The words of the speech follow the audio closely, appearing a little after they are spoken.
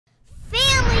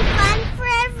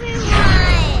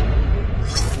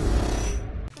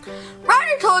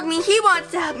told me he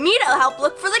wants me to help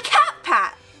look for the cat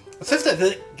pack. Assistant,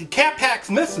 the cat pack's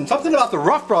missing. Something about the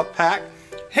rough pack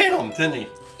hit him, didn't he?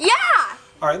 Yeah.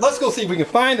 All right, let's go see if we can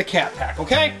find the cat pack,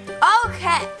 okay?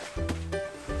 Okay.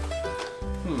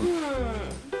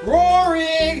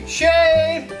 Rory,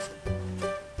 Shade,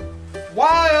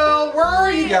 Wild, where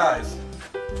are you guys?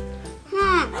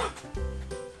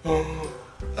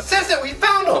 Assistant, we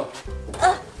found them.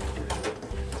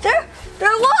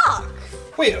 They're locked.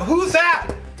 Wait, who's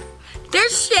that?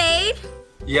 There's Shade.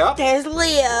 Yep. There's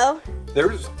Leo.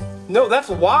 No, that's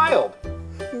Wild.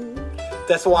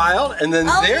 That's Wild, and then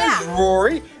there's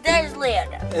Rory. There's Leo.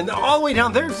 And all the way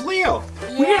down there's Leo.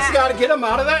 Yeah. We just gotta get him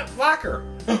out of that locker.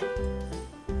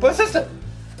 But Assistant,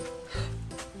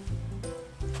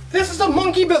 this is a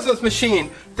monkey business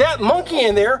machine. That monkey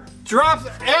in there drops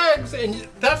eggs, and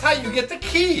that's how you get the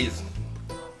keys.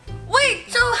 Wait,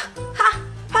 so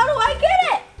how do I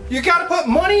get it? You gotta put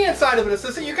money inside of it,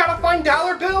 Assistant. You gotta find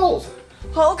dollar bills.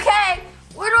 Okay,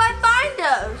 where do I find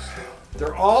those?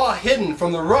 They're all hidden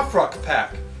from the rough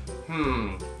pack.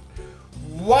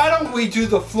 Why don't we do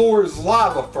the floor is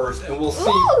lava first, and we'll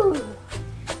see. Ooh.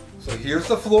 So here's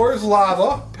the floor is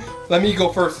lava. Let me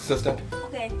go first, Assistant.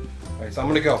 Okay. All right, so I'm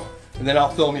gonna go, and then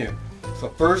I'll film you. So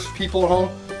first, people at home,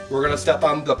 we're gonna step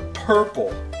on the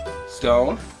purple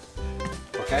stone,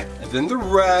 okay? And then the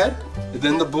red, and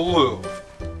then the blue.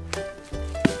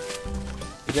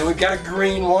 And then we've got a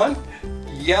green one,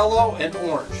 yellow, and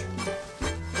orange.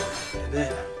 And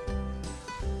then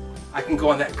I can go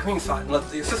on that green side and let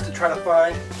the assistant try to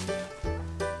find.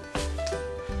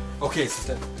 Okay,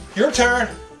 assistant, your turn.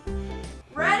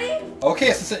 Ready? Okay,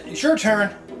 assistant, it's your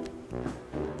turn.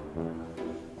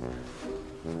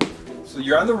 So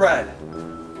you're on the red.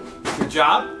 Good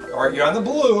job. All right, you're on the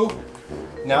blue.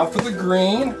 Now for the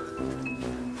green.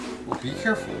 Well, be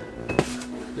careful.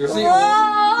 There's the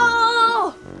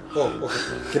Whoa! Whoa,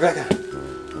 okay. Get back up.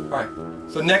 All right,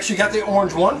 so next you got the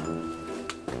orange one.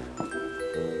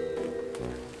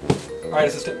 All right,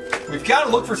 assistant, we've got to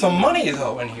look for some money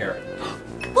though in here.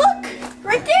 Look,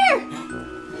 right there.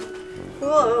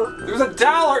 Whoa. There's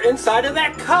 $1 inside of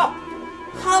that cup.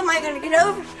 How am I gonna get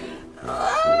over?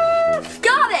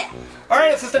 Got it. All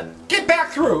right, assistant, get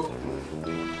back through.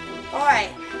 All right.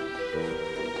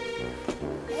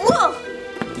 Whoa.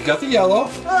 You got the yellow,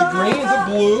 the green, the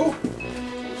blue,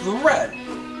 the red.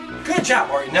 Good job,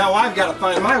 all right, now I've got to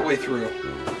find my way through.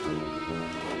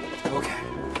 Okay.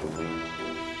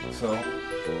 So,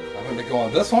 I'm going to go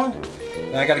on this one.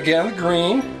 Then I got to get on the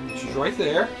green, which is right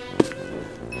there.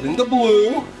 Then the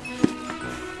blue.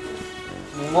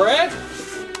 Red.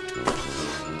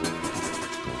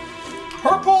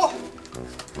 Purple.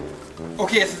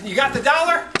 Okay, so you got the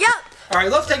 $1? Yep. All right,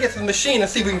 let's take it to the machine and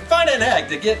see if we can find an egg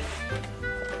to get.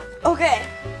 Okay.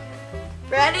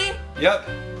 Ready? Yep.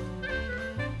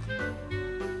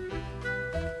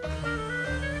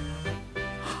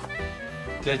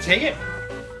 Did it take it?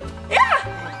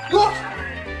 Yeah. Look!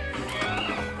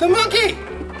 The monkey!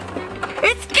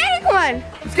 It's getting one.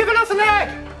 It's giving us an egg!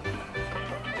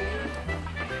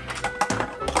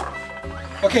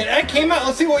 Okay, an egg came out.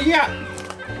 Let's see what you got.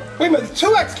 Wait a minute,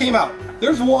 2 eggs came out.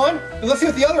 There's one. And let's see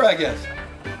what the other egg is.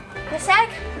 This egg?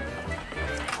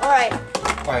 All right.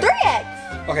 All right. 3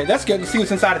 eggs. Okay, that's good. Let's see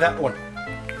what's inside of that one.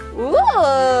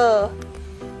 Ooh.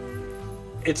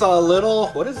 It's a little,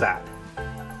 what is that?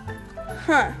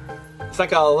 Huh. It's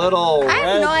like a little I have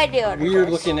red, no idea what it weird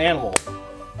is. looking animal.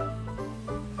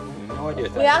 No idea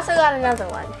what We that also got another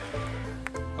one. is.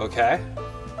 Okay.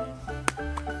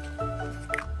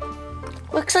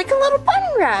 Looks like a little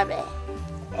bunny rabbit.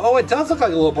 Oh, it does look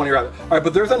like a little bunny rabbit. All right,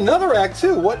 but there's another egg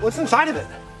too. What's inside of it?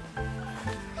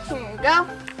 Here you go.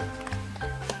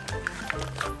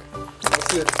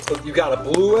 Let's see. So you got a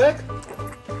blue egg.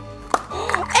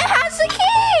 It has the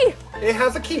key. It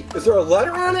has a key. Is there a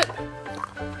letter on it?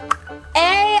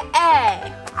 A.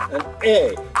 An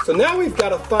A. So now we've got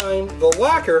to find the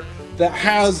locker that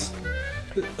has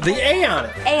the A on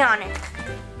it. A on it.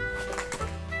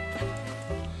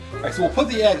 All right, so we'll put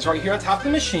the eggs right here on top of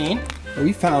the machine that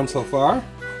we found so far.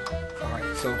 All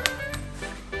right, so.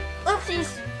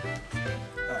 Oopsies.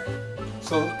 All right.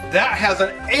 So that has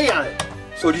an A on it.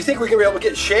 So do you think we're gonna be able to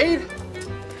get shade?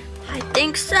 I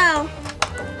think so.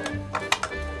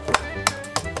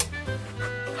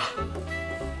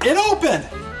 It opened!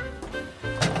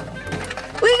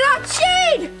 We got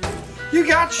shade! You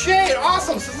got shade!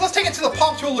 Awesome! So let's take it to the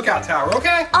Paw Patrol Lookout Tower,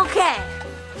 okay? Okay.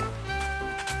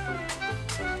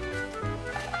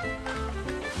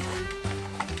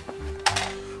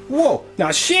 Whoa!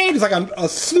 Now shade is like a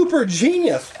super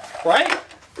genius, right?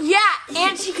 Yeah,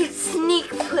 and she could sneak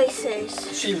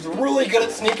places. She's really good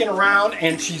at sneaking around,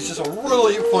 and she's just a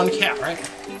really fun cat, right?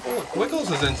 Oh, look, Wiggles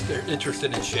is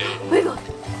interested in shade. Wiggles.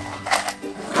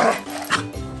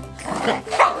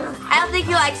 I don't think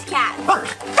he likes cats.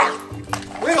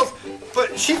 Wiggles,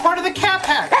 but she's part of the cat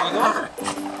pack,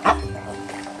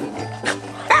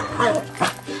 Wiggles.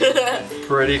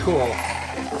 Pretty cool.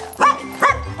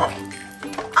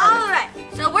 Alright,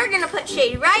 so we're gonna put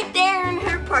Shade right there in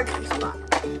her parking spot.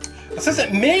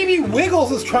 Assistant, maybe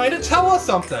Wiggles is trying to tell us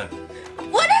something.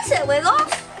 What is it,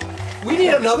 Wiggles? We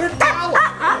need another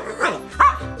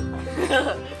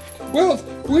 $1. Wiggles,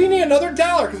 we need another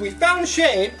 $1 because we found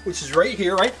Shade, which is right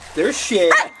here, right? There's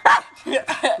Shade.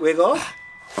 Wiggles.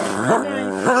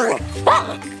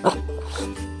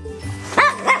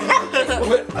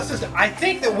 Assistant, I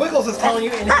think that Wiggles is telling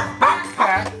you in his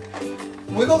backpack,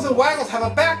 Wiggles and Waggles have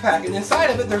a backpack, and inside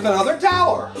of it there's another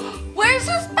 $1. Where's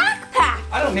his backpack?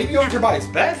 I don't know, maybe over here by his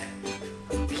bed?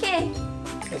 Okay.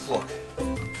 Let's look.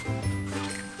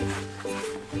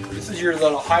 This is your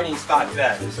little hiding spot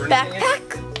bed. Is there anything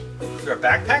Backpack? Is there a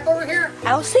backpack over here? I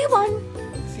don't see one.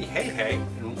 I see Hey Hey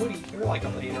and Woody. They're like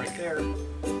laying right there.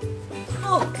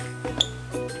 Oh.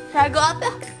 Should I go up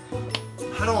there?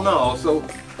 I don't know. So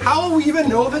how will we even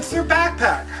know if it's their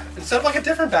backpack instead of like a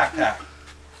different backpack?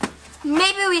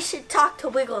 Maybe we should talk to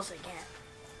Wiggles again.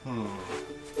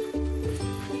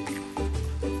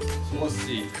 So let's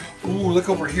see. Ooh, look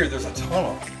over here. There's a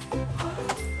tunnel.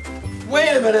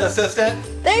 Wait a minute, Assistant.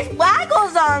 There's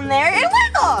Waggles on there and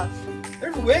Wiggles.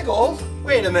 There's Wiggles.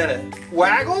 Wait a minute.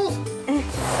 Waggles? And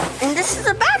this is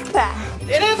a backpack.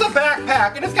 It is a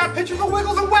backpack, and it's got pictures of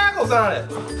Wiggles and Waggles on it.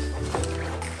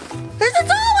 There's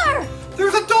 $1.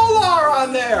 There's a $1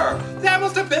 on there. That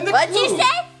must have been the What'd clue. you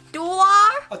say? $1?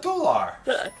 A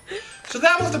 $1. So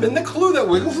that must have been the clue that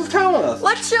Wiggles was telling us.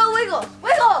 Let's show Wiggles.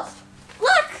 Wiggles,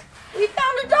 look, we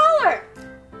found $1.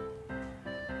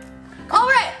 All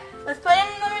right, let's put it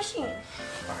in the machine.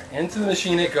 All right, into the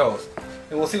machine it goes.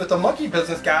 And we'll see what the monkey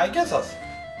business guy gives us.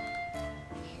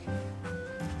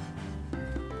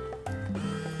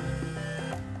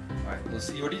 All right, let's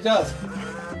see what he does.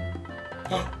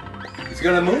 He's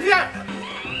gonna move yet?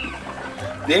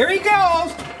 There he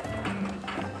goes.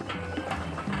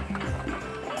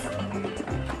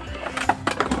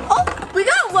 Oh, we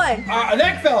got one. An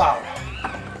egg fell out.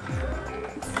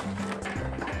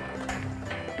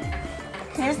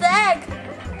 Here's the egg.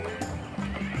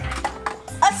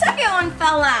 A second one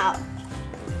fell out.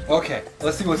 Okay,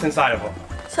 let's see what's inside of him.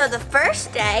 So the first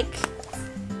egg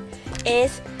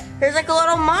is, there's like a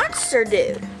little monster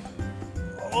dude.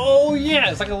 Oh yeah,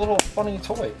 it's like a little funny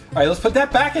toy. All right, let's put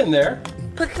that back in there.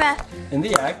 Put that. In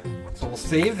the egg. So we'll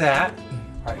save that.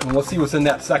 All right, and we'll see what's in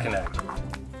that second egg.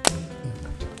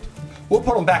 We'll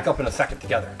put them back up in a second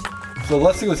together. So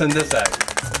let's see what's in this egg.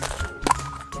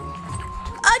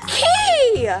 A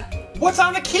key. What's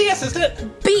on the key,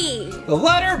 Assistant? B. The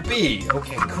letter B.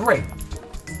 Okay, great.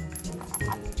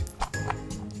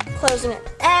 Closing an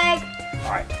egg.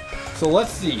 All right, so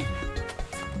let's see.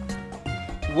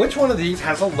 Which one of these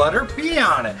has a letter B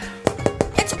on it?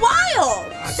 It's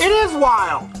Wild. It is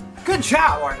Wild. Good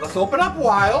job. All right, let's open up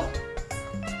Wild.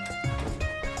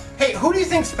 Hey, who do you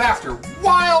think's faster,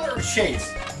 Wild or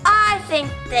Chase? I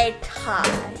think they tie.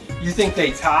 You think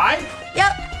they tied?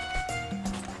 Yep.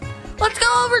 Let's go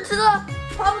over to the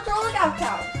Paw Patrol Cat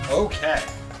Pack. Okay.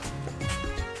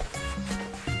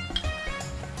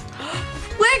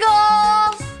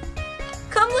 Wiggles!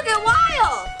 Come look at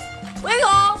Wild!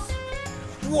 Wiggles!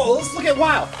 Whoa, let's look at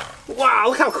Wild. Wow,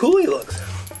 look how cool he looks.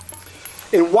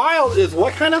 And Wild is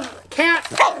what kind of cat?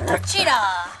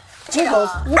 Cheetah! Wiggles.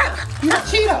 He's a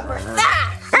cheetah. We're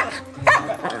fast!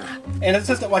 And it's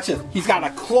just, watch this. He's got a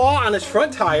claw on his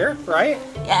front tire, right?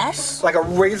 Yes. Like a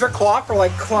razor claw for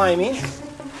like climbing.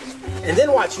 And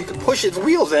then watch, you can push his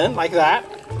wheels in like that.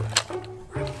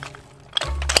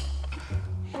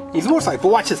 He's a motorcycle,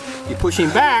 but watch this. You push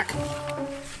him back,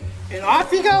 and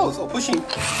off he goes. Oh, push him.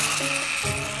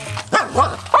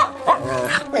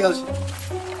 Wait, goes.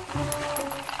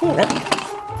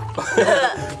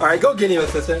 All right, go get him,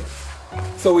 Assistant.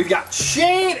 So we've got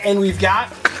Shade and we've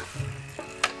got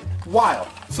Wild.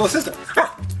 So Assistant,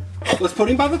 let's put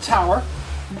him by the tower.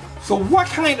 So what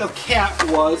kind of cat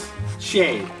was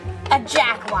Shade? A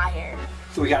jaguar.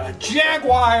 So we got a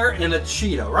jaguar and a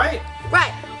cheetah, right?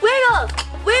 Right. Wiggles,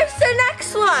 where's the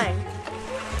next one?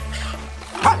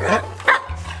 Uh-huh.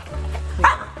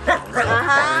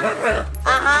 Uh-huh.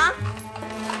 Uh-huh.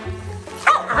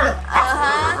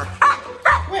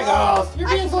 Wiggles, you're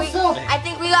being so silly. I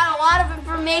think we got a lot of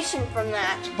information from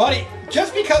that. Buddy,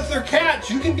 just because they're cats,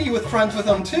 you can be friends with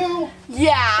them too.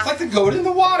 Yeah. It's like the goat in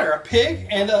the water. A pig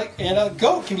and a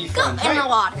goat can be friends, Goat in the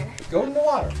water. Goat in the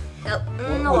water. Goat in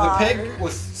the Where water. the pig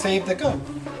was saved the goat.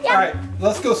 Yeah. All right,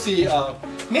 let's go see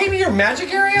maybe your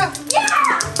magic area?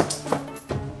 Yeah!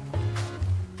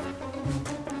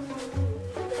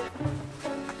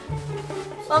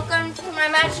 Welcome to my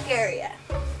magic area.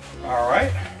 All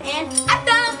right. And I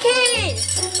found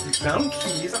keys! You found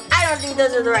keys. I don't think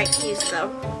those are the right keys though.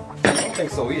 I don't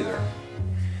think so either.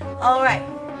 Alright.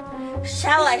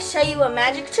 Shall I show you a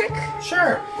magic trick?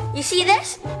 Sure. You see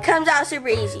this? Comes out super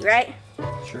easy, right?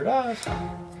 Sure does.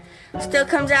 Still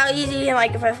comes out easy, and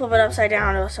like if I flip it upside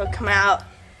down, it'll still come out.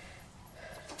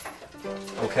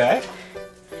 Okay.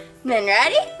 And then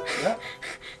ready? Yep.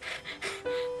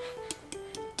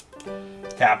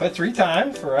 Tap it 3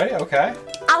 times, right? Okay.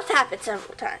 I'll tap it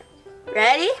several times.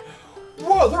 Ready?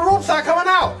 Whoa, the rope's not coming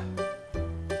out.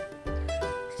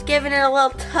 Just giving it a little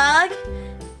tug.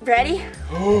 Ready?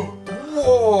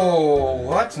 Whoa,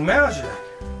 that's magic.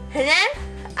 And then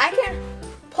I can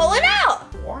pull it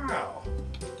out. Wow.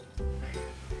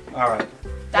 All right.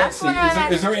 That's what I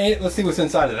Is there any? Let's see what's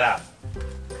inside of that.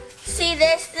 See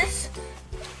this?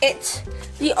 It's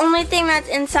the only thing that's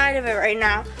inside of it right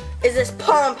now is this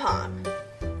pom-pom.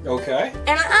 Okay.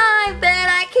 And I bet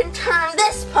I can turn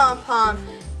this pom-pom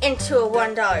into a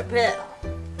 $1 bill.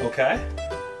 Okay.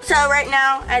 So right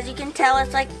now, as you can tell,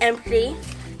 it's like empty.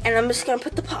 And I'm just gonna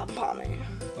put the pom-pom in.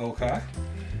 Okay.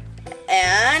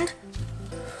 And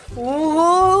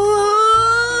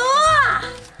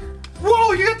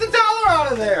whoa, you got the dollar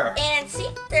out of there. and see,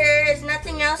 there is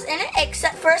nothing else in it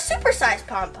except for a supersized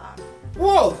pom-pom.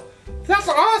 Whoa, that's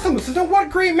awesome. So what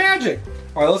great magic.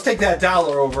 All right, let's take that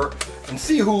dollar over and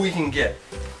see who we can get.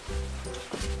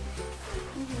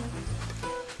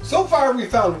 So far, we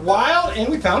found Wild and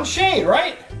we found Shade,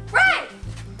 right? Right.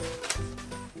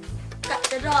 Got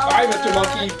the dollar. All right, Mr.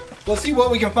 Monkey. Let's see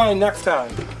what we can find next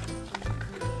time.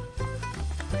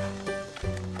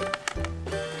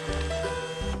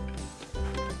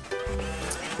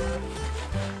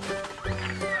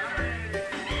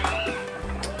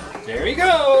 There he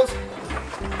goes.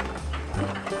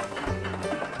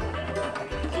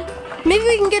 Maybe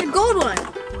we can get a gold one.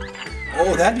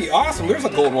 Oh, that'd be awesome. There's a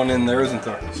gold one in there, isn't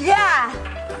there? Yeah.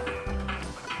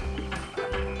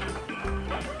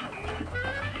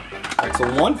 All right,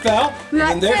 so one fell, We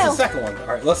got and there's the two. second one. All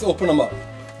right, let's open them up.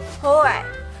 All right.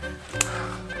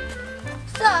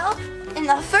 So, in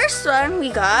the first one,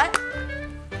 we got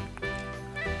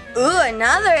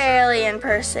another alien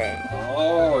person.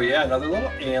 Oh, yeah, another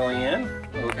little alien.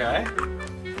 Okay.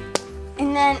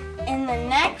 And then in the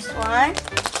next one,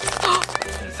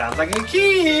 It sounds like a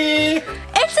key.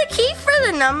 it's a key for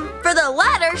the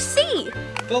letter C.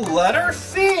 The letter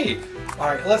C. All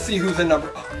right, let's see who's in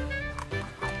number.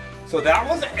 So that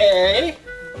was A,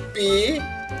 B,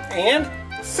 and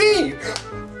C.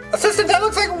 Assistant, that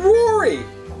looks like Rory.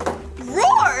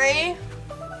 Rory?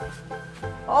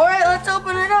 All right, let's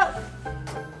open it up.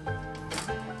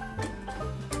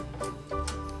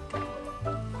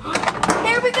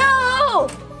 Here we go.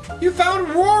 You found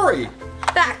Rory.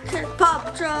 Back to the Paw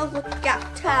Patrol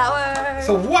Cat Tower.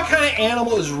 So what kind of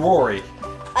animal is Rory?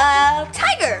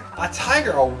 Tiger. A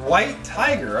tiger, a white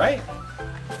tiger, right?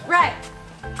 Right.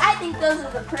 I think those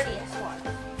are the prettiest ones.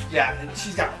 Yeah, and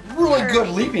she's got really good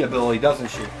leaping ability, doesn't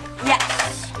she?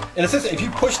 Yes. And it's just, if you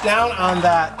push down on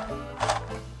that,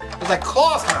 there's like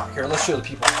claws come out. Here, let's show the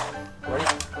people. Ready?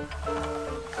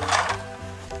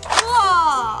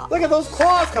 Whoa. Look at those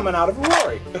claws coming out of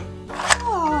Rory.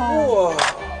 Whoa. Whoa.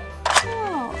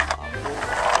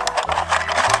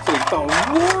 So we found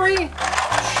Rory,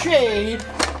 Shade,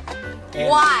 and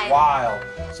Wild.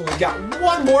 So we got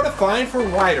one more to find for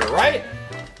Ryder, right?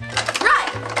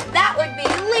 Right. That would be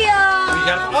Leo. We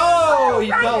got, oh, he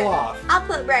fell off. I'll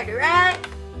put Ryder right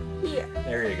here.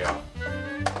 There you go.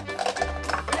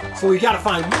 So we got to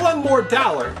find one more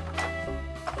dollar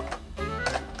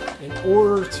in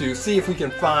order to see if we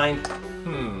can find,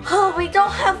 Oh, we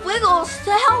don't have Wiggles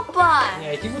to help us.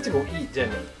 yeah, he went to go eat,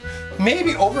 didn't he?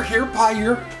 Maybe over here by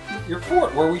your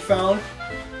fort where we found,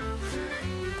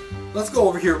 let's go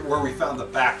over here where we found the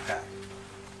backpack.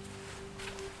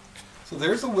 So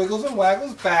there's the Wiggles and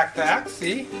Waggles backpack,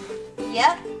 see?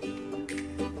 Yep.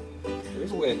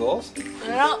 There's Wiggles.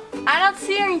 I don't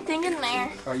see anything in there.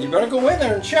 All right, you better go in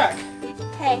there and check.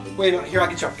 Okay. Wait a minute, here, I'll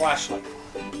get you a flashlight.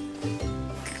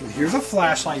 So here's a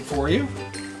flashlight for you.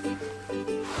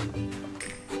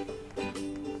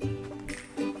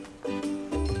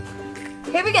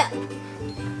 Here we go.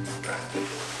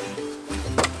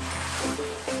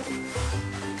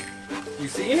 You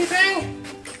see anything?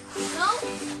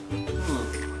 No.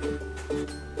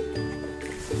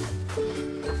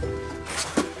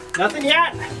 Nothing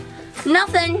yet?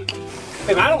 Nothing.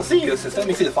 Hey, I don't see you, sis. Let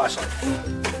me see the flashlight.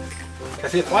 Can I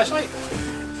see the flashlight?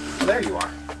 Oh, there you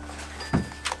are.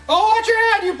 Oh, watch your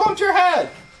head! You bumped your head!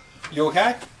 You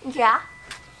okay? Yeah.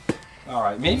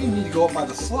 Alright, maybe you need to go up by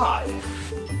the slide.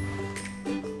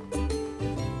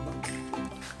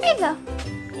 There you go.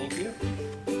 Thank you.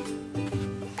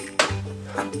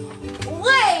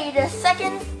 Wait a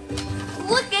second.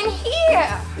 Look in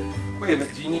here. Wait a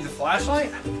minute, do you need the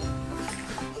flashlight?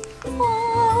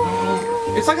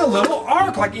 Whoa. It's like a little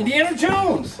ark, like Indiana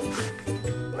Jones.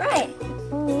 Right.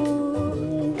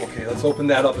 Ooh, okay, let's open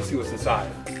that up and see what's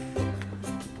inside.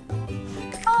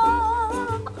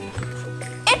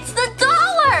 It's the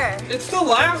dollar. It's the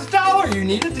last dollar you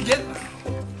needed to get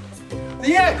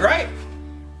the egg, right?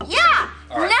 Yeah.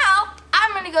 All right. Now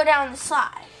I'm gonna go down the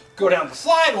slide. Go down the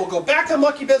slide, we'll go back to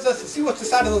monkey business and see what's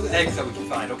inside of those eggs that we can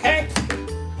find, okay?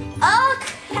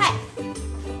 Okay.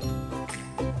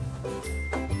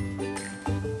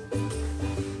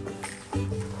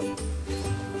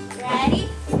 Ready?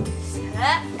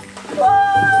 Set.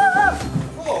 Whoa!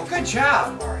 Oh, good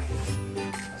job. All right.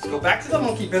 Let's go back to the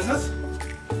monkey business.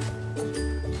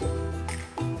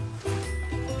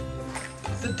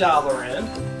 Put the dollar in.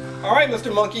 All right,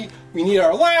 Mr. Monkey, we need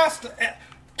our last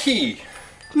key.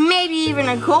 Maybe even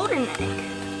a golden egg.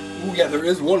 Ooh, yeah, there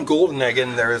is one golden egg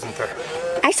in there, isn't there?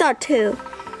 I saw 2.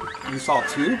 You saw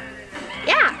 2?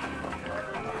 Yeah.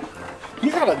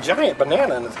 He's got a giant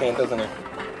banana in his hand, doesn't he?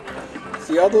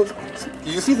 See all those?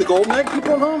 Do you see the golden egg,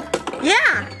 people at home?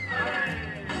 Yeah.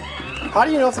 How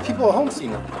do you know if the people at home see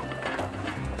them?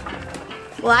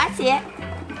 Well, I see it.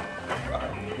 All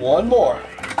right, one more.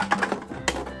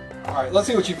 All right, let's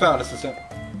see what you found, assistant.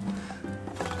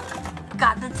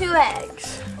 Got the 2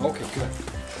 eggs. Okay, good.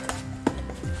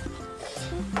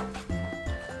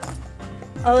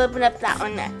 I'll open up that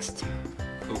one next.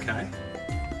 Okay.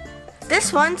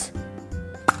 This one's...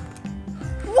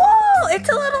 Whoa! It's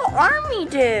a little army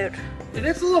dude. It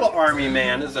is a little army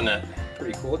man, isn't it?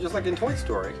 Pretty cool, just like in Toy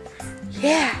Story.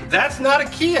 Yeah. That's not a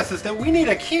key, assistant. We need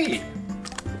a key.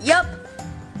 Yup.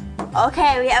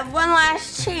 Okay, we have one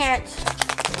last chance.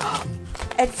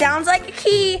 It sounds like a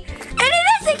key, and it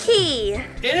is a key.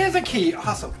 It is a key.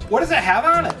 Awesome. What does it have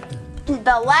on it?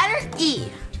 The letter E.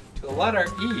 The letter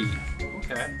E.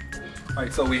 Okay. All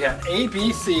right, so we have A,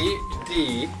 B, C,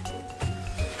 D.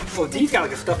 Oh, D's got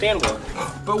like a stuffed animal.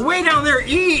 But way down there,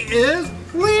 E is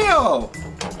Leo.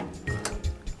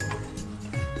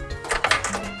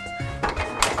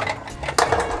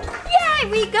 Yay,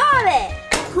 we got it.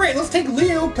 Great, let's take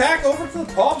Leo back over to the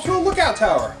Paw Patrol Lookout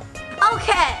Tower.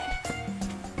 Okay.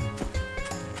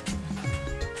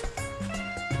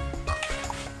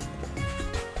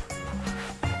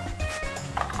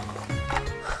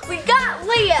 We got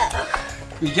Leo.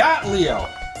 We got Leo,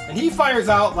 and he fires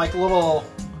out like little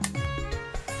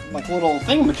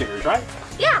thingamajiggers, right?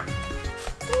 Yeah.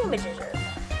 Images.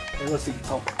 And let's see,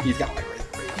 oh, he's got like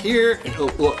right here, and oh,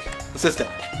 look, assistant.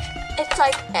 It's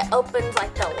like it opens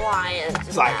like the lion's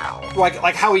It's mouth.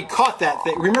 like how he caught that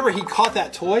thing. Remember he caught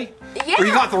that toy? Yeah. Or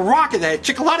he got the rocket that had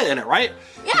Chocolate in it, right?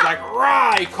 Yeah. He's like,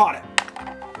 rah, he caught it.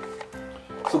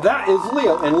 So that is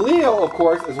Leo, and Leo, of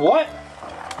course, is what?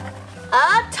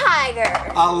 A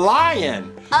tiger. A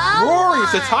lion. A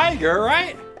Rory's a lion. tiger,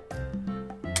 right?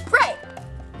 Right.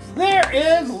 There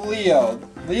is Leo.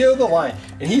 Leo the lion.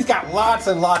 And he's got lots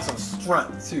and lots of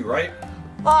strength too, right?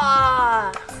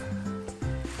 Oh,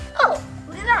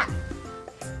 look at that.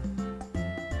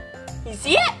 You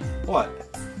see it? What?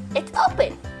 It's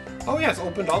open. Oh yeah, it's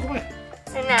opened all the way.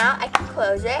 And now I can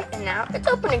close it, and now it's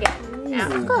open again. Now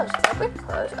it's closed. Open,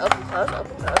 close, open, close,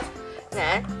 open, close.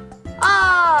 And then,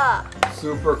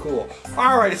 Super cool.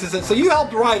 All right, assistant. So you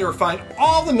helped Ryder find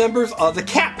all the members of the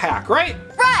Cat Pack, right?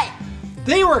 Right.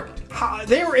 They were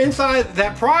inside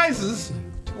that prizes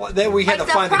that we had Like to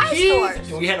the find the prize keys, stores.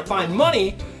 and we had to find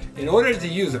money in order to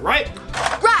use it, right?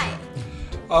 Right.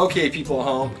 Okay, people at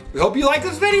home. We hope you like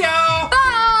this video.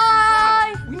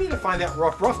 Bye. We need to find that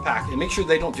rough pack and make sure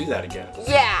they don't do that again.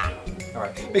 Yeah. All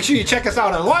right. Make sure you check us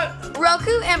out on what?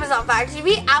 Roku, Amazon Fire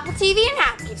TV, Apple TV, and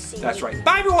Apple TV. That's right.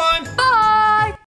 Bye, everyone. Bye.